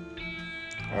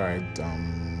 alright,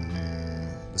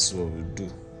 this is what we'll do.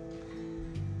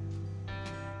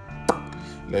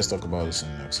 Let's talk about this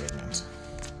in the next segment.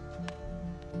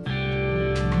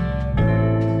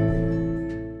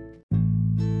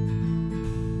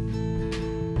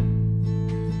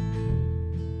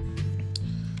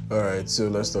 Alright, so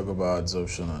let's talk about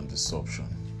adsorption and desorption.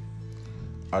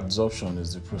 Adsorption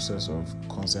is the process of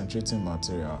concentrating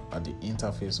material at the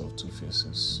interface of two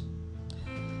phases.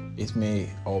 It may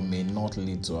or may not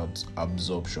lead to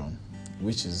absorption,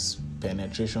 which is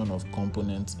penetration of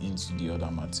components into the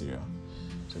other material.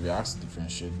 So we asked to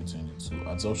differentiate between the two.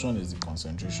 Adsorption is the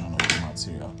concentration of the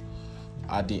material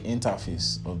at the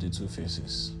interface of the two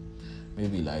phases.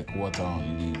 Maybe like water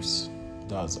on leaves,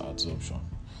 that's adsorption.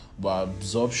 But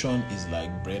absorption is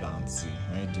like bread and tea.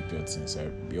 When you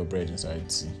dip your bread inside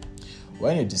tea.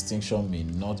 When a distinction may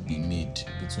not be made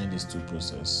between these two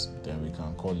processes, then we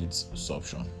can call it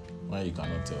sorption. When you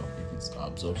cannot tell if it's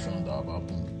absorption that have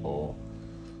happened or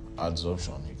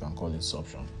adsorption, you can call it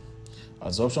sorption.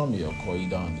 Adsorption may occur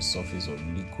either on the surface of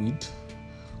liquid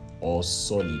or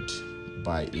solid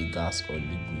by a gas or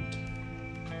liquid,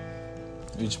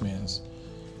 which means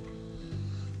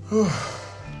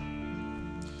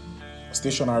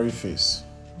stationary phase,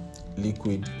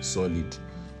 liquid, solid.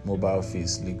 Mobile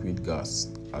phase, liquid, gas.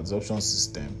 Adsorption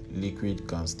system, liquid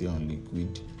can stay on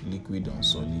liquid, liquid on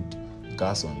solid,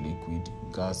 gas on liquid,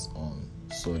 gas on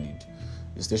solid.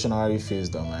 The stationary phase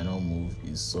that might not move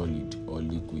is solid or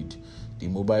liquid. The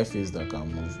mobile phase that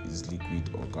can move is liquid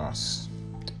or gas.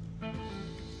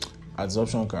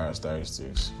 Adsorption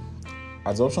characteristics.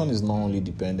 Adsorption is not only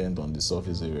dependent on the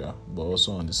surface area, but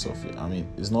also on the surface.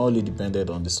 It's not only dependent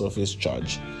on the surface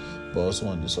charge, but also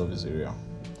on the surface area.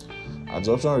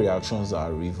 Adsorption reactions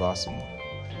are reversible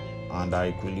and are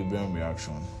equilibrium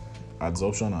reaction.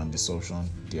 Adsorption and desorption,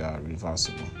 they are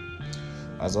reversible.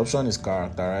 Adsorption is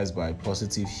characterized by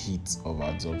positive heat of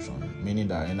adsorption, meaning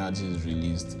that energy is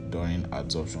released during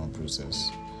adsorption process.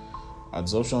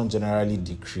 Adsorption generally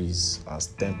decreases as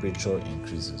temperature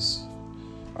increases.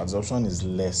 Adsorption is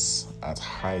less at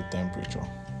high temperature.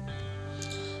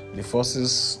 The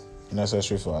forces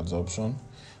necessary for adsorption: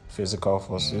 physical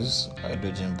forces,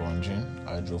 hydrogen bonding,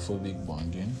 hydrophobic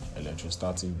bonding,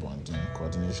 electrostatic bonding,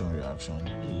 coordination reaction,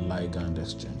 ligand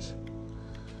exchange.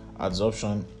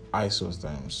 Adsorption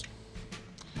isostymes.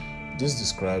 This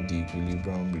describes the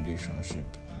equilibrium relationship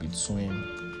between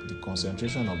the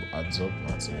concentration of adsorbed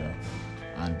material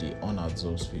and the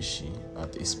unadsorbed species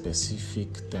at a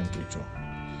specific temperature.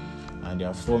 And there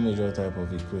are four major types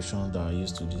of equations that are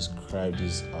used to describe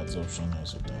these adsorption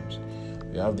isotypes.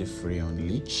 We have the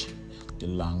Freon-Leach, the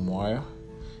Langmuir,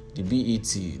 the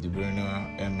BET, the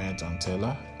Brunner, Emmett, and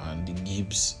Teller, and the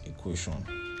Gibbs equation.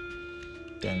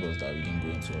 Thank God that we didn't go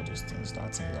into all those things.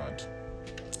 That's hard.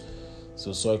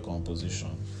 So soil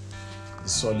composition. The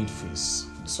solid phase.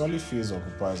 The solid phase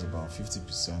occupies about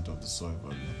 50% of the soil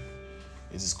volume.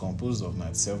 It is composed of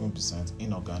 97%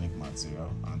 inorganic material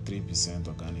and 3%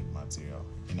 organic material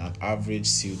in an average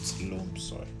silt loam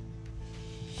soil.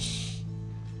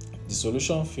 The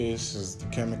solution phase is the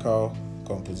chemical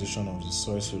composition of the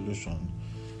soil solution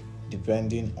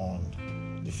depending on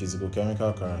the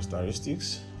physicochemical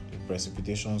characteristics, the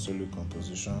precipitation solute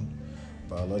composition,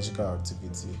 biological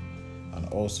activity, and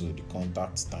also the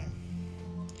contact time.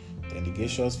 Then the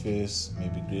gaseous phase may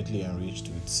be greatly enriched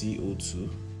with CO2,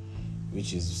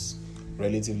 which is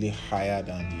relatively higher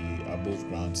than the above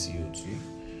ground CO2,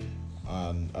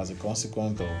 and as a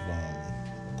consequence of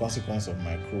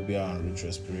microbial and root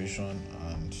respiration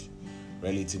and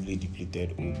relatively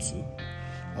depleted O2.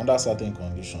 Under certain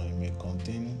conditions, it may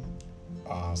contain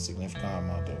a significant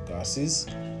amount of gases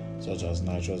such as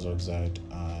nitrous oxide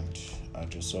and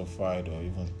hydrosulfide or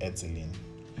even ethylene.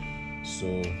 So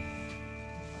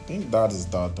I think that is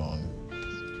that on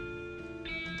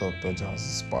Dr.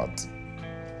 Jazz's part.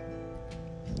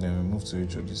 Then we move to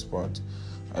HOD's part.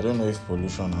 I don't know if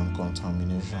pollution and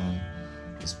contamination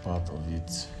is part of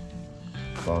it,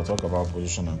 but I'll talk about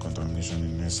pollution and contamination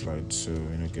in the next slide, so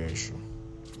we don't get issue.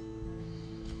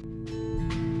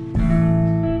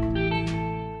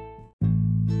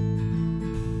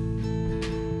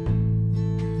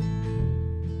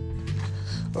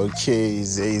 Okay,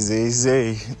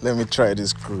 Zay. Let me try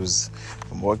this cruise.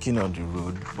 I'm walking on the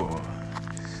road, but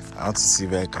I want to see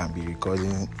if I can be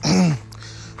recording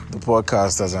the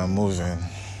podcast as I'm moving.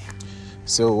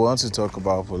 So we want to talk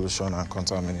about pollution and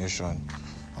contamination.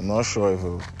 I'm not sure if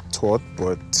we'll talk,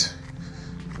 but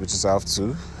we just have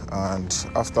to. And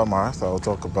aftermath, I'll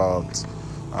talk about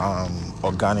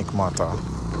organic matter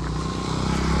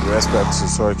with respect to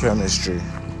soil chemistry.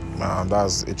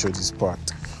 That's HOD's part,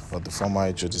 or the former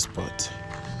HOD's part.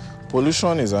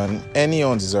 Pollution is any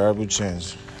undesirable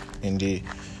change in the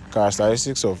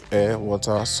characteristics of air,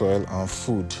 water, soil, and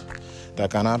food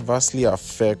that can adversely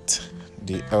affect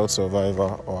the health,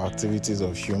 survival, or activities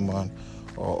of human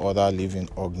or other living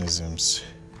organisms.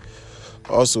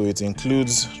 Also, it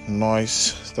includes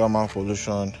noise, thermal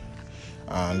pollution,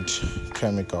 and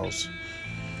chemicals.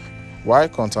 While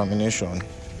contamination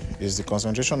is the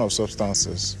concentration of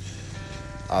substances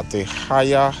at a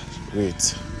higher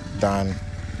rate than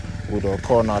would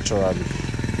occur naturally,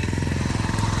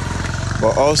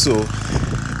 but also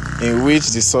in which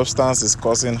the substance is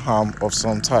causing harm of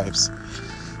some types.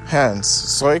 Hence,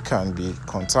 soil can be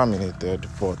contaminated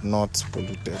but not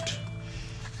polluted.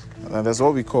 And there's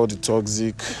what we call the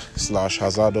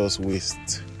toxic/hazardous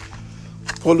waste.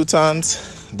 Pollutants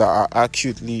that are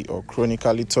acutely or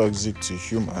chronically toxic to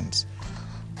humans,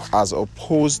 as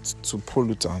opposed to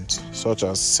pollutants such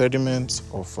as sediment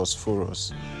or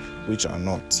phosphorus, which are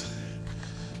not.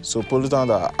 So pollutants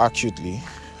that are acutely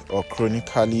or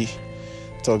chronically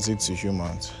toxic to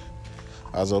humans,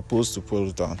 as opposed to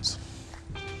pollutants,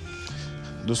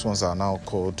 those ones are now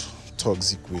called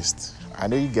toxic waste. I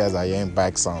know you guys are hearing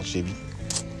bike sound, Shebi.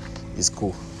 It's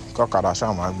cool.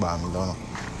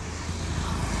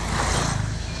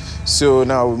 So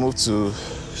now we move to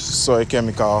soil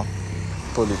chemical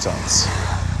pollutants.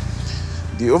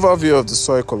 The overview of the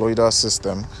soil colloidal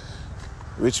system,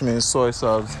 which means soil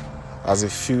serves as a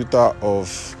filter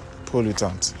of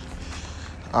pollutants.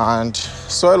 And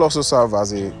soil also serves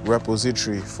as a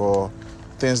repository for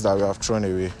things that we have thrown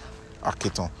away,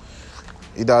 akiton,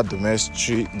 either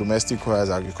domestic-wise,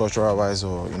 agricultural-wise,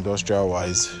 or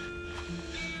industrial-wise.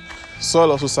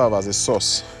 Soil also serves as a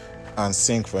source and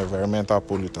sink for environmental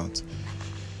pollutants.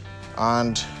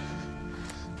 And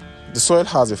the soil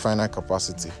has a finite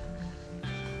capacity.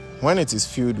 When it is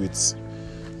filled with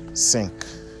sink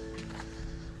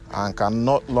and can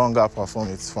no longer perform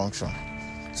its function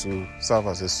to serve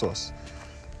as a source,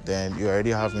 then you're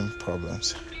already having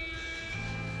problems.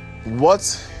 What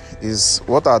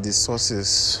are the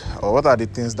sources, or what are the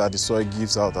things that the soil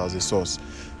gives out as a source?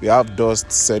 We have dust,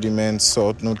 sediment,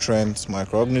 salt, nutrients,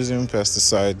 microorganisms,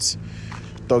 pesticides,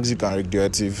 toxic and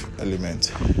radioactive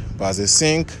elements. But as a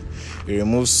sink, it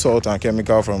removes salt and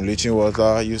chemical from leaching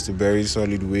water used to bury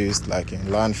solid waste like in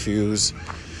landfills,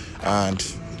 and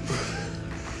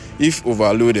if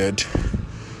overloaded,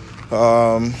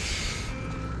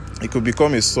 it could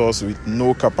become a source with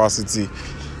no capacity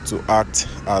to act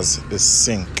as a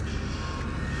sink.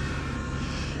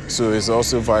 So it's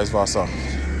also vice versa.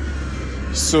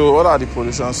 So what are the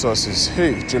pollution sources?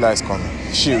 Hey, Trailer is coming.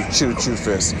 Chill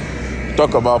first.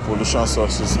 Talk about pollution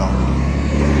sources now.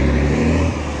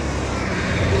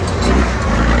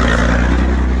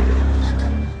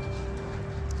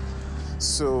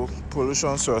 So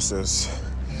pollution sources,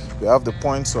 we have the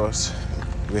point source,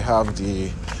 we have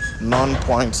the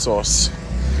non-point source,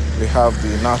 we have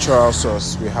the natural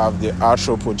source, we have the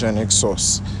anthropogenic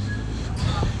source.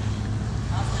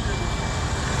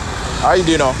 How you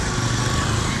doing now?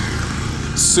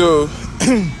 So,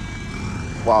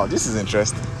 wow, this is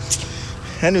interesting.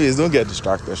 Anyways, don't get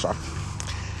distracted, sharp.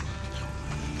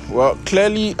 Well,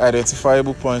 clearly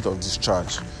identifiable point of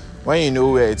discharge, when you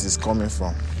know where it is coming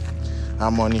from.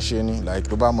 Harmony shiny, like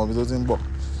the bar mob doesn't bop.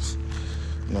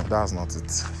 No, that's not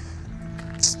it.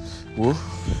 Whoa.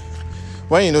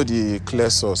 When you know the clear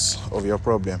source of your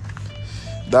problem,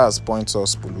 that's point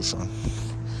source pollution.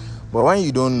 But when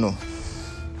you don't know,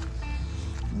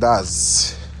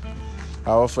 That's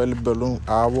our fellow balloon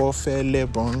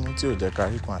tí ò jẹ́ ká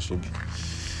rí kan àṣebí.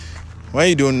 When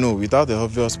you don't know, without the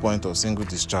obvious point of single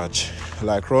discharge,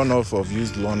 like runoff of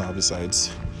used lawn herbicides,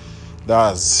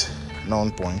 that's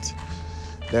non-point.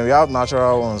 Then we have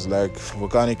natural ones like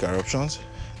volcanic eruptions.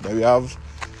 Then we have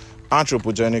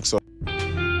anthropogenic sources.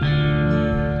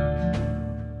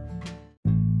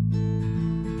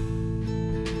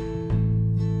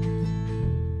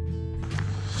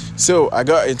 So I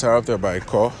got interrupted by a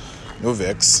call, no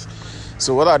vex.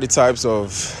 So what are the types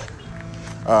of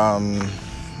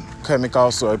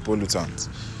chemical soil pollutants?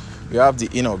 We have the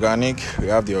inorganic, we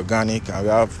have the organic, and we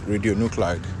have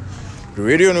radionuclide. The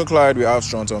radionuclide, we have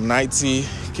strontium 90,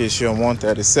 caesium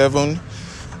 137,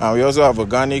 and we also have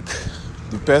organic,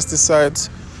 the pesticides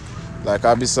like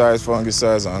herbicides,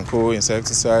 fungicides, and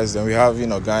insecticides. Then we have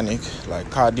inorganic like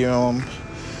cadmium,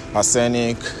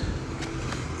 arsenic,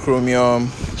 chromium,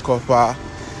 copper,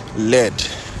 lead,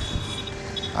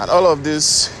 and all of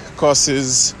this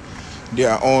causes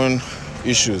their own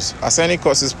issues. Arsenic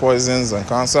causes poisons and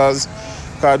cancers.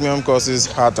 Cadmium causes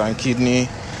heart and kidney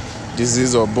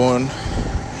disease or bone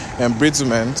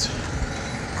embrittlement.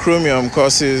 Chromium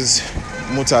causes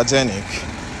mutagenic.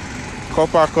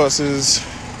 Copper causes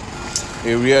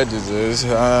a rare disease,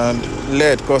 and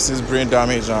lead causes brain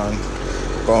damage and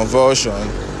convulsion.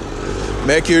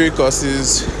 Mercury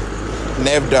causes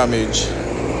nerve damage.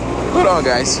 Hold on,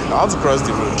 guys. I have to cross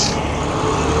the road.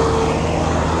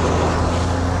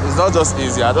 It's not just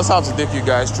easy. I just have to take you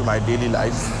guys through my daily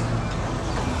life.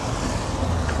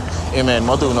 Amen.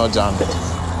 Motor will not jam.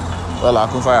 Well, I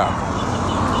can fire.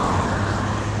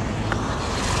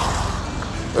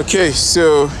 Okay,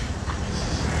 so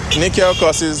nickel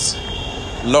causes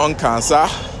lung cancer.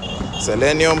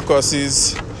 Selenium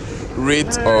causes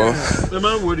rate of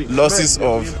losses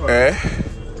of air.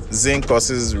 Zinc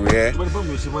causes rare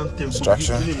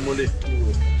extraction.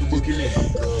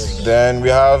 Then we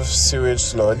have sewage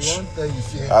sludge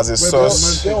as a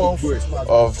source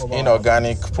of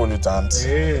inorganic pollutants.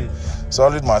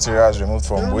 Solid materials removed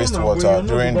from wastewater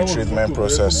during the treatment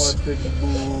process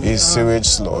is sewage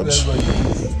sludge.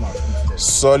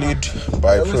 Solid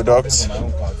byproducts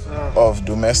of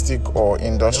domestic or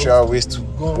industrial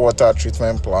wastewater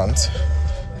treatment plant.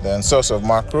 Then source of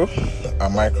macro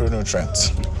and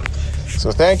micronutrients.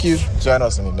 So thank you. Join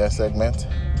us in the next segment.